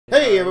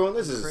Hey everyone,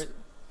 this is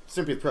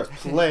Simply Press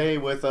Play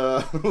with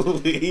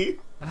Lee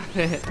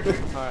and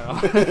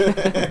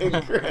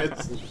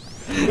Chris.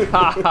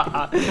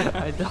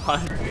 I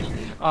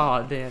died.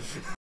 Oh damn.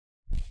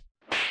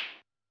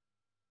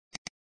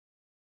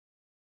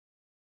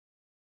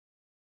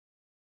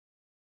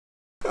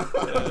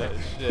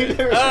 Shit.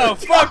 Oh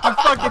fuck! You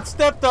fucking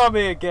stepped on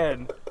me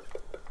again.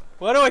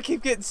 Why do I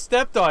keep getting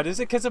stepped on? Is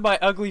it because of my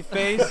ugly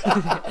face?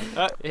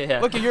 Yeah.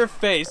 Look at your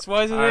face.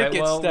 Why doesn't it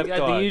get stepped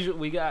on?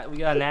 We got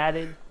an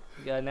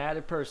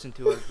added person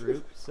to our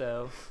group.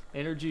 So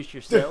introduce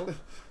yourself.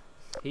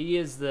 He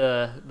is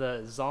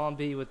the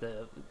zombie with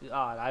the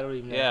I don't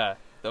even know. Yeah,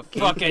 the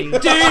fucking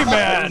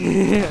D-man.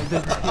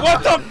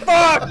 What the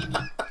fuck?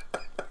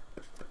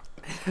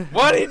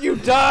 Why did you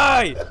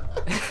die?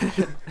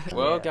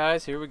 Well,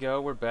 guys, here we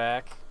go. We're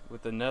back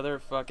with another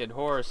fucking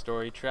horror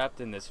story, trapped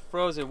in this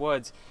frozen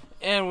woods.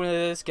 And with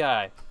this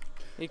guy,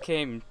 he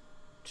came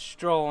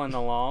strolling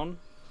along.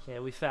 Yeah,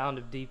 we found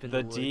him deep in the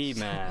woods. The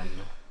D-man.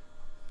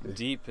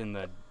 Deep in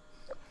the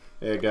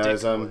Hey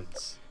guys, I'm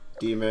woods.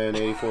 D-man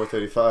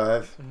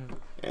 8435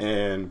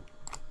 and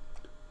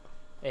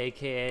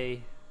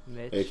AKA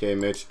Mitch. AKA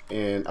Mitch,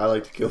 and I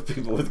like to kill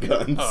people with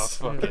guns. Oh,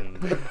 fucking.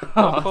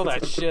 Don't pull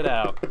that shit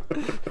out.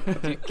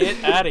 Dude,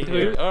 get out of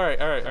here. Alright.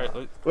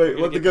 Wait,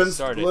 let the gun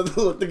started. Let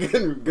the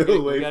gun go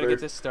away We gotta first. get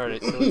this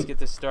started, so let's get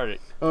this started.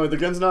 Oh, the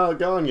gun's not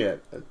gone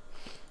yet.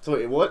 So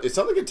wait, what? Is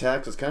something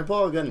attacked us? Can I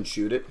pull out a gun and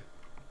shoot it?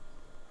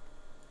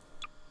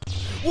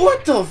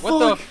 What the fuck?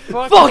 What the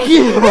fuck? Fuck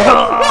you!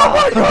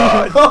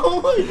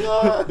 Oh my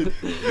god!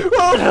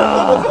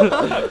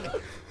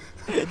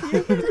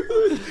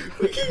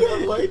 We can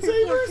have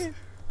lightsabers?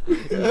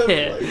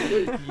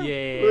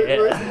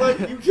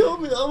 Yeah. You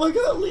killed me! Oh my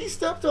god, Lee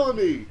stepped on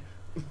me!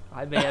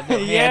 I may have no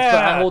hands,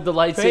 but I hold the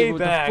lightsaber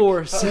with the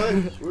force.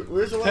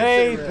 Where's the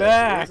lightsaber?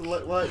 Payback!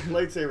 Where's the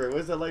lightsaber?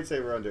 Where's that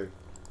lightsaber under?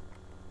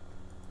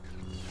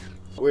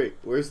 Wait,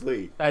 where's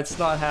Lee? That's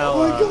not how.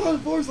 Oh my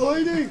god, force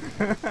lightning!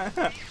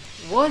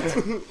 What?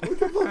 What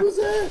the fuck was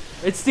that?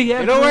 It's the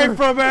Emperor. Get away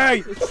from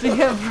me! It's the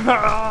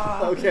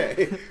Emperor.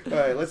 Okay,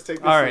 alright, let's take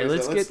this. Alright,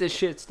 let's get this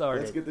shit started.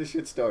 Let's get this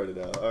shit started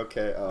now.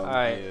 Okay,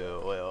 Alright.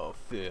 You will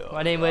feel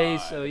My name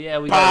is, so yeah,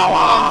 we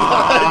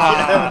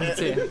Power!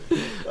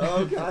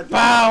 Oh god.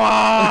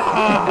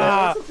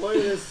 Power! Let's play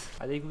this.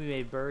 I think we may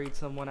have buried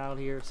someone out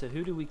here. So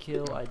who do we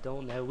kill? I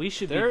don't know. We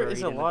should be There buried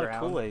is a in the lot of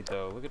ground. Kool-Aid,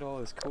 though. Look at all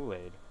this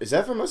Kool-Aid. Is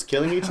that from us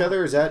killing each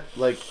other, or is that,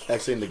 like,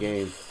 actually in the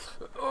game?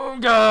 Oh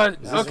god! Is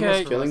this from us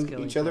Okay. killing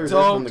each other, or is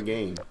that from the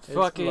game? It's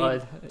Fucking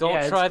blood. don't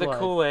Yeah, try it's the blood.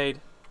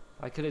 Kool-Aid.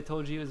 I could have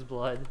told you it was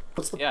blood.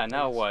 What's the Yeah,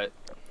 now what?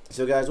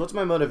 So guys, what's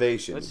my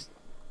motivation?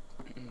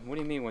 What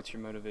do you mean, what's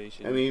your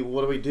motivation? I mean,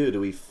 what do we do?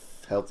 Do we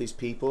help these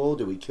people?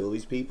 Do we kill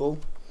these people?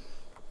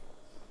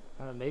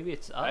 I don't know, maybe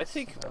it's us. I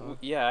think, Oh.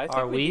 yeah, I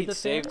Are think we we the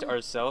saved family?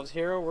 ourselves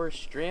here. We're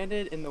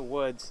stranded in the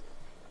woods.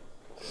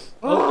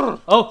 Oh,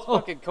 It's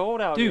fucking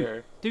cold out dude,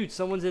 here. dude,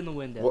 someone's in the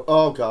window. Well,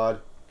 oh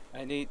god.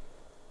 I need.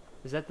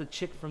 Is that the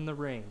chick from The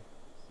Ring?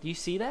 Do you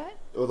see that?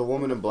 Oh, the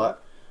woman in black.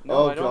 No,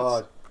 Oh I don't.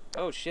 god.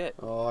 Oh shit.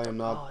 Oh, I am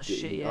not. Oh,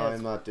 shit, yeah, I it's-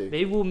 am not digging.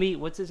 Maybe we'll meet.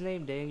 What's his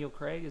name? Daniel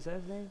Craig? Is that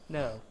his name?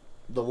 No.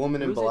 The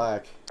woman in Who's it?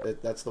 black.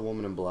 That's the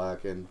woman in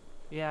black, and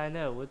Yeah, I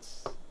know.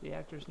 What's the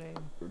actor's name?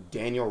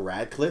 Daniel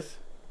Radcliffe.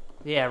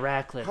 Yeah,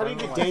 Radcliffe. How do I you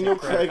don't get know why I Daniel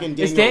said Craig and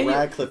It's Daniel Daniel-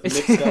 Radcliffe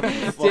mixed up?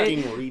 You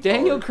fucking retard.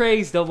 Daniel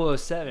Craig's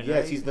 007, Yes,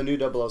 right? he's the new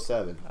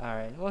 007.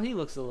 Alright, well, he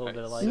looks a little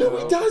bit alike. No,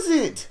 he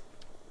doesn't.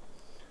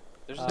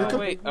 There's Uh, no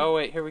wait. Oh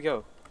wait, here we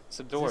go.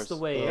 Some this doors. the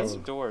way We got in?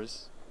 some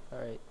doors.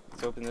 Alright.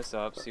 Let's open this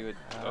up. See what.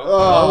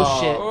 Oh,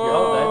 shit.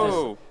 Oh.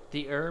 Oh,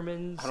 the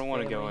Ermines. I don't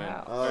wanna go family in.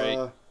 house.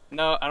 Alright.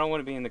 No, I don't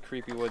want to be in the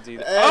creepy woods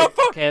either. Hey. Oh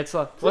fuck! Okay, it's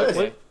what? Chris,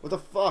 What? what the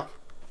fuck?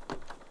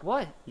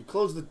 What? You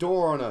closed the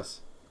door on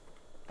us.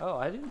 Oh,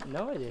 I didn't.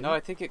 No, I didn't. No, I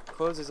think it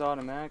closes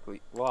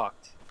automatically.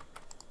 Locked.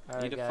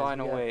 Alright, need to guys,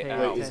 find we a gotta way pay out.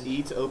 Wait, is attention.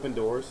 E to open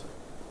doors?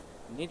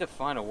 Need to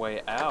find a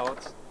way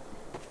out.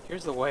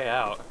 Here's the way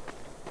out.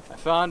 I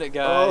found it,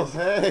 Oh, guys.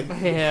 hey.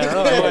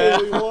 Yeah. Hey,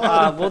 Oh, we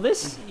won. well,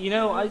 this, you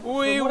know,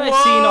 We from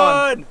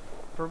won!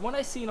 from what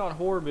I've seen on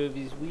horror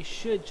movies, we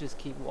should just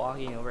keep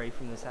walking away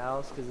from this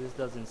house because this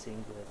doesn't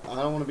seem good. I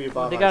don't want to be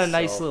by They got a myself.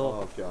 nice little-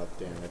 Oh god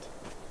damn it!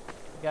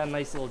 We got a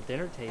nice little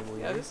dinner table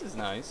Yeah, here. this is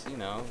nice. You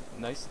know,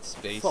 nice and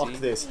spacey. Fuck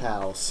this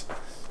house.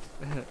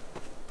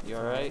 You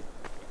alright?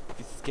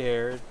 You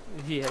scared?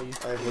 Yeah.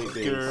 I hate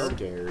being Scared.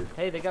 scared.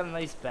 Hey, they got a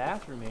nice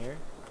bathroom here.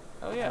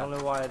 Oh I yeah. don't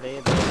know why they.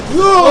 What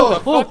No! the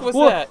fuck was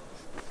whoa. that?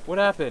 What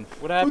happened?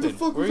 What What happened? the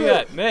fuck Where was you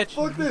that? at, Mitch?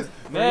 Fuck this!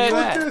 Mitch.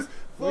 Fuck this!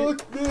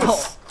 Fuck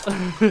this!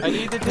 I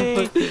need the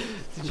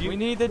D. We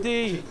need the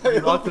D. I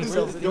Locked opened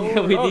themselves this in. door. Yeah,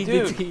 we Oh, need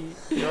dude. the tea.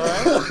 You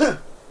alright?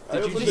 I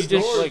Did you opened just the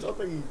just, door, like-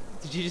 something-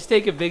 Did you just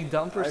take a big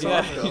dump or I something?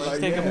 Yeah, know. you just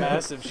take a Yeah.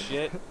 massive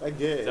shit. I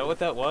did. Is that what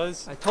that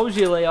was? I told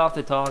you to lay off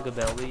the Taco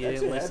Bell, but you Actually,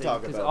 didn't I had listen. Taco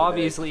Because Bell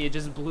obviously it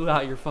just blew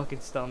out your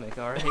fucking stomach,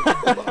 alright?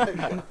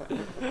 Alright,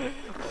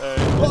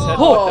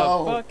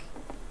 Whoa. what the fuck?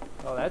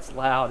 Oh, that's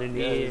loud in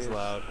the Yeah, it ears. is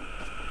loud.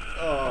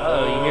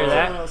 Oh, you hear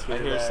that? Someone else I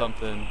hear hear that.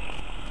 something.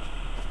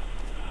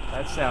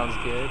 That sounds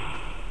good.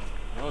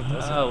 No, it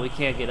doesn't. Oh, we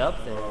can't get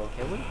up there,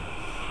 can we? No,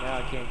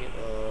 I can't get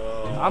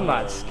there. I'm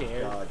not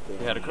scared. God damn.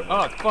 We had a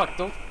oh, fuck,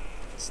 don't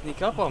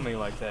sneak up on me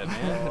like that,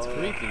 man. That's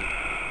creepy.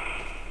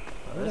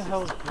 Who the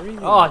hell is breathing?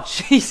 Oh,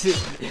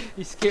 Jesus.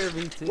 You scared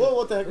me, too. Whoa,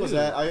 what the heck was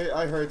that?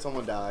 I heard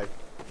someone die.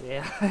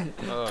 Yeah.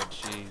 Oh,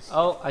 jeez.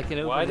 Oh, I can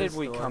open Why this did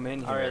we door. come in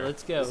here? Alright,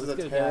 let's go. This is Let's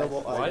a go,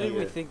 terrible guys. Why did we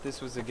idea. think this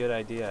was a good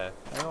idea?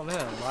 I don't know.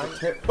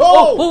 Why?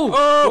 Oh!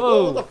 Oh!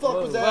 Whoa, what the fuck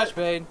was that?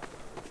 Flashbang.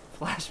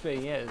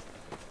 Flashbang, yes.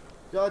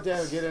 God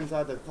damn it, get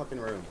inside the fucking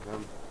room.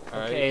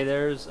 Alright. Okay,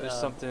 there's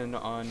something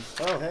on.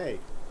 Oh, hey.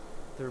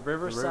 the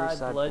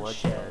Riverside, Riverside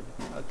Bloodshed.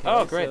 Okay,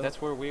 Oh, great. so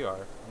That's where we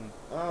are.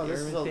 Oh, this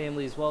is German a...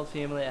 family's wealth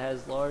family that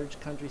has large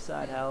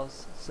countryside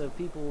house, so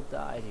people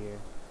died here.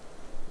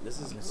 This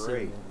is I'm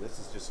great. assuming. This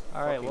is just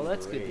Alright, well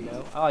that's great. good to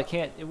know. Oh, I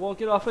can't, it won't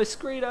get off my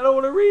screen. I don't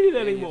want to read it Yeah,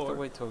 you have anymore. to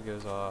wait till it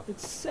goes off.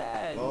 It's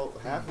sad. Well,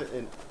 half it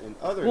in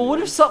other Well, news. what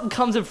if something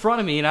comes in front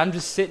of me and I'm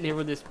just sitting here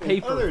with this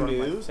paper in other in front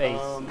news, of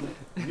my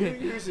face? New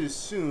Year's is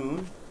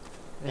soon,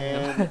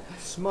 and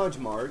smudge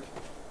mark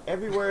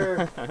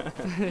everywhere.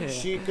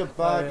 Shika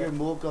baga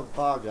mulka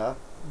baga.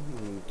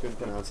 Couldn't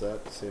pronounce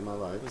that to save my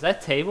life. Was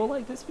that table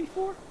like this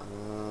before?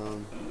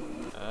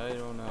 I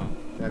don't know.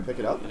 Can I pick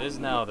it up? It is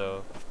now,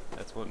 though.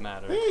 That's what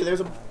matters. Hey,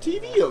 there's a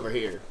TV over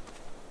here.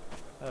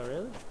 Oh,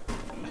 really?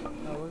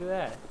 Oh, look at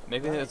that.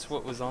 Maybe that's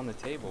what was on the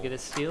table. You gonna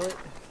steal it?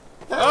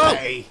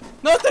 Hey!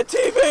 Not the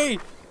TV!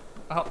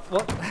 Oh,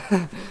 what?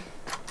 Alright,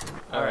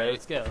 Alright.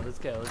 let's go, let's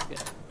go, let's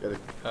go.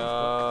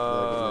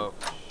 Gotta,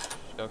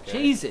 Okay.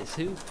 Jesus,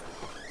 who?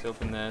 Let's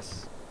open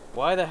this.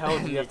 Why the hell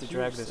do you have to You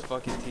drag accused this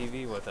fucking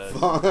TV with us?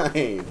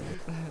 fine.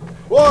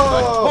 Whoa!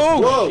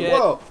 Oh, whoa! shit.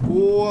 Whoa!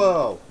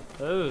 Whoa!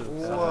 Oh,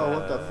 Whoa!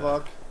 What the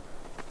fuck?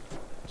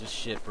 Just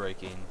shit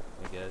breaking,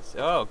 I guess.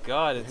 Oh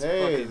god, it's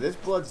Hey, fucking this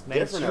blood's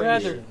different you over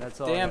had here. their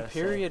That's all I damn gotta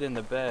say. period in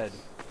the bed.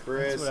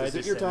 Chris, That's what I is it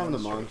just your said, time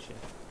of the month? menstruation.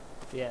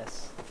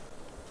 Yes.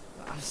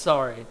 I'm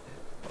sorry.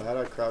 How do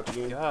I crouch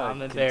again? God,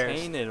 I'm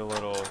embarrassed. contain it a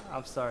little.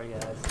 I'm sorry,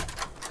 guys.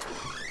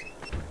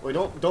 Wait,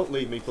 don't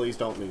leave me, please.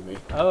 Don't leave me.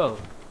 Oh.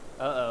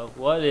 Uh-oh.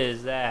 What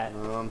is that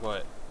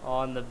What?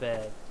 on the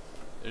bed?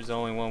 There's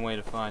only one way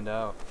to find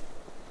out.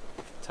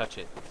 Touch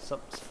it.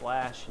 Something's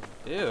flashing.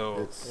 Ew.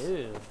 It's Ew.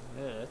 Ew,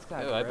 that's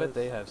kind Ew, of I bet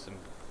they have some.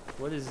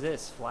 What is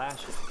this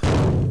flashing?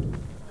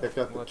 pick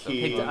up the What the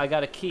key. I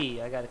got a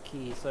key. I got a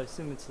key, so I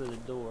assume it's to the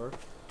door.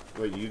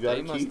 Wait, you got They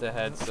a key? must have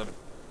had some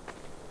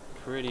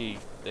pretty.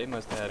 They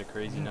must have had a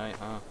crazy night,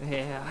 huh?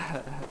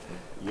 Yeah.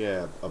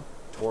 Yeah, a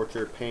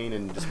torture, pain,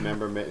 and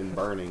dismemberment and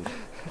burning.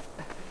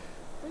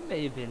 It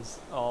may have been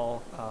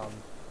all,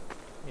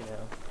 you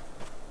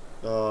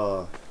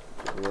know.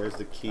 Where's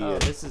the key? Oh,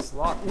 at? this is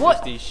locked. What?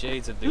 50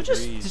 Shades of Did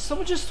Degrees.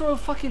 someone just throw a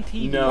fucking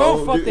TV? No.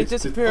 Oh fuck! dude, They it's the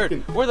disappeared.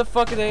 fucking- Where the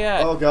fuck are they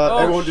at? Oh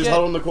god, everyone just shit.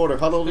 huddle in the corner.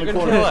 Huddle in They're the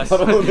gonna corner. kill us.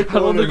 Huddle in the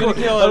Huddle corner. They're gonna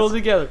kill us. Huddle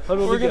together.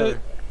 Huddle We're together.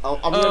 gonna. I'm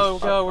Oh gonna,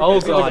 god, we're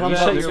Oh, gonna God, go you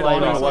down shut this your hall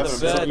light on off. the weapon. I'm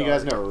just bed. letting you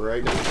guys know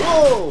right now.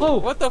 Whoa! Oh!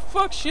 What the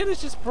fuck? Shit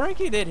is just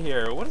breaking in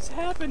here. What is Can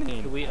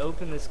happening? we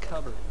open this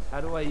cupboard?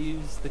 How do I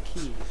use the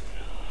key?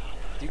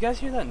 Do you guys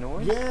hear that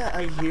noise? Yeah,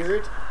 I hear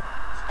it.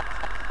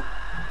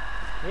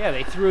 Yeah,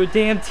 they threw a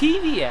damn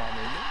TV at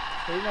me.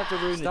 They didn't have to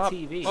ruin Stop.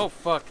 the TV. Oh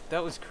fuck,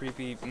 that was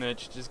creepy,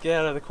 Mitch. Just get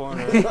out of the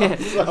corner. I'm It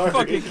sorry.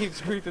 fucking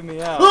keeps creeping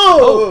me out.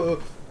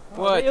 Oh!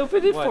 What? They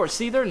opened it What? for.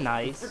 See, they're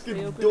nice. Freaking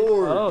They opened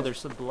door. It. Oh, there's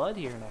some blood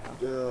here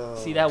now. Oh.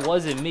 See, that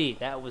wasn't me.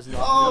 That was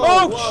not.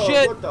 Oh, me. whoa,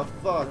 shit. What the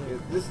fuck?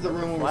 This is the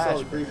room where we saw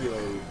the Flashback. preview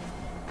lady.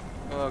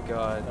 Oh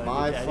god. Oh, My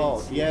I didn't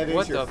fault. see Yeah, it. it is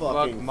What your the fuck,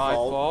 fucking my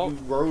fault? You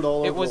wrote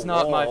all It over was the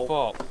not my wall.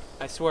 fault.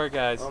 I swear,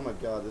 guys. Oh my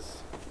god,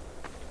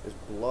 there's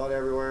blood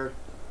everywhere.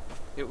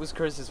 It was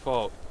Chris's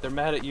fault. They're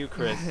mad at you,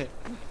 Chris.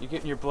 You're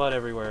getting your blood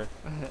everywhere.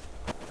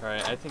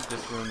 Alright, I think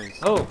this room is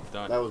Oh.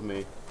 done. That was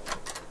me.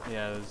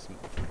 Yeah, this.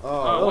 Oh,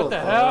 Oh, what the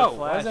oh, hell? that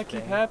Why does that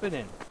keep flashbang.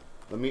 happening?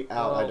 Let me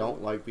out. I Oh.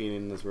 don't like being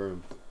in this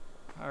room.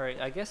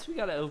 Alright, I guess we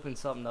gotta open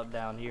something up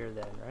down here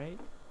then, right?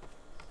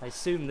 I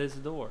assume this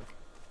door.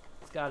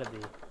 It's gotta be.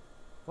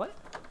 What?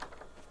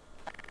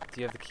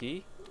 Do you have the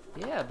key?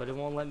 Yeah, but it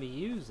won't let me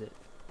use it.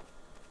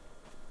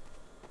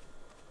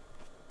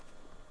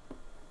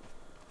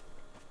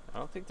 I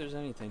don't think there's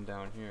anything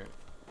down here.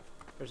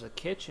 There's a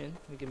kitchen.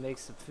 We can make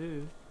some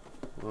food.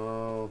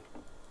 Oh,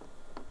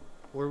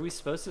 Were we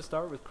supposed to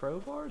start with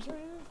crowbars right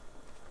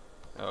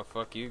now? Oh,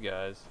 fuck you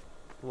guys.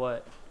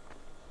 What?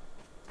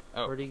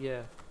 Oh. Where'd he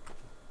go?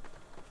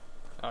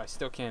 Oh, I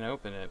still can't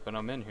open it, but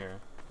I'm in here.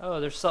 Oh,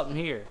 there's something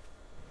here.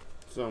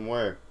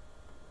 somewhere.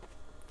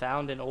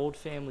 Found an old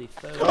family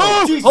photo.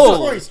 Oh, Jesus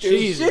Holy Christ, dude.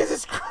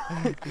 Jesus.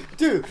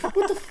 Dude,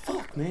 what the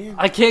fuck, man?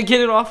 I can't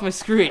get it off my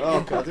screen.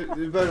 Oh god, there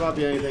better not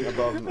be anything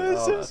above me.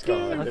 That's Oh so god, scary.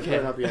 there Okay.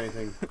 better not be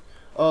anything.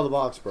 Oh, the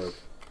box broke.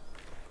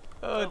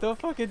 Oh, don't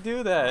fucking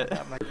do that.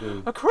 Got my-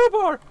 A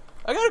crowbar!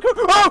 I got a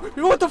crowbar!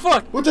 Oh! What the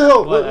fuck? What the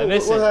hell? What? I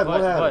missed what it. happened?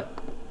 What? What happened?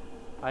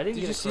 What? I didn't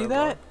Did get you a see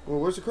crowbar. that? Well,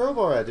 where's the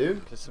crowbar at,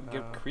 dude? Just some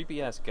No.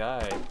 creepy ass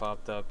guy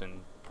popped up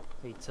and.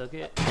 He took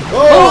it.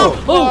 Oh!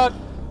 Fuck!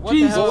 What the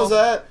Jesus. hell? What was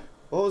that?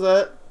 What was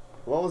that?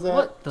 What was that?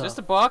 What the? Just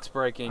a box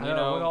breaking, you I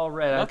know. went all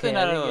red. Nothing Okay,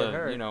 I out didn't of get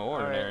hurt. you know, All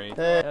right. ordinary.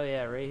 Hey, Oh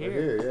yeah, right right here.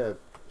 here, yeah.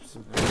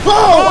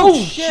 Oh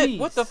shit! Jeez.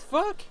 What the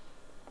fuck?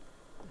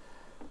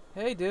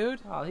 Hey, dude.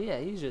 Oh yeah,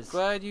 he's just.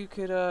 Glad you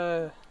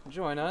could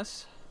join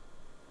us.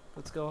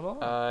 What's going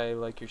on? I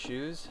like your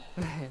shoes.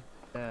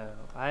 No,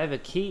 I have a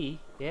key.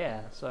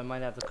 Yeah, so I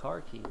might have the car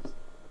keys.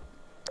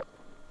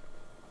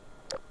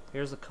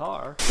 Here's the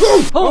car.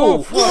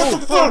 Oh, whoa,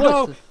 fuck! what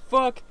Oh, the-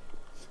 fuck!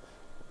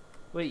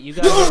 Wait, you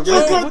guys are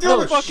What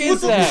the fuck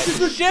is that?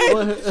 Shit!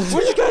 What?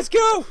 Where'd you guys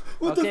go?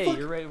 What the Okay, fuck?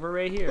 we're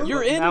right here.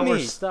 You're in now me. We're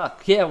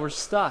stuck. Yeah, we're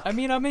stuck. I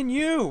mean, I'm in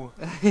you.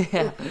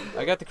 Yeah.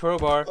 I got the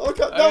crowbar. Oh,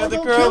 God, I no, got the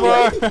don't kill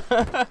me.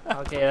 crowbar.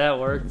 Okay, that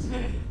worked.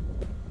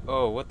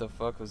 Oh, what the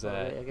fuck was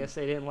that? I guess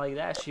they didn't like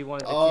that. She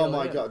wanted to Oh kill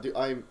my him. god, dude,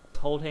 I'm.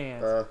 Hold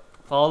hands.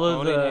 Follow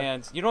Holding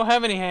hands. You don't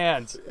have any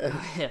hands.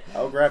 Yeah.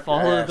 I'll grab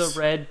Follow your the ass.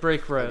 red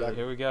brick road.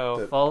 Here we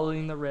go.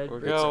 Following the red We're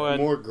brick going. road. It's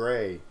more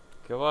gray.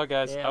 Come on,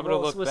 guys. Yeah, I'm gonna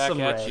well, look with back some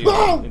at red. you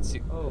Boom! and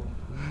see. Oh.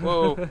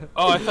 Whoa!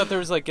 Oh, I thought there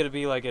was like gonna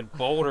be like a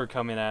boulder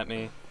coming at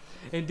me.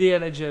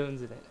 Indiana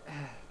Jones in it.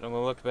 I'm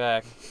gonna look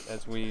back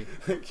as we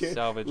Okay,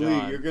 salvage Lee,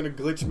 on. you're gonna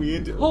glitch me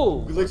into.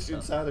 Oh, glitch what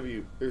inside of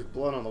you. There's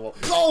blood on the wall.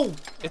 Oh!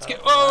 It's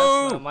That's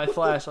oh! not my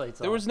flashlight's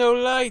on. There was no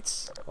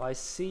lights. Well, I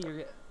see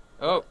you're.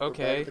 Oh, We're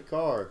okay. back at the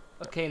car.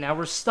 Okay, now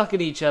we're stuck in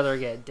each other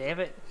again.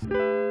 Damn it. All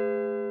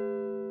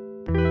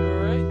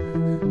right.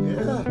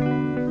 Yeah.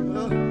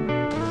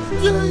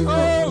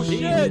 Oh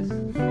shit!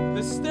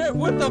 The stair.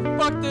 What the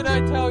fuck did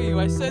I tell you?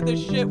 I said the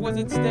shit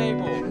wasn't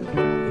stable.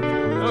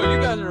 Oh,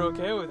 you guys are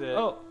okay with it.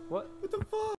 Oh.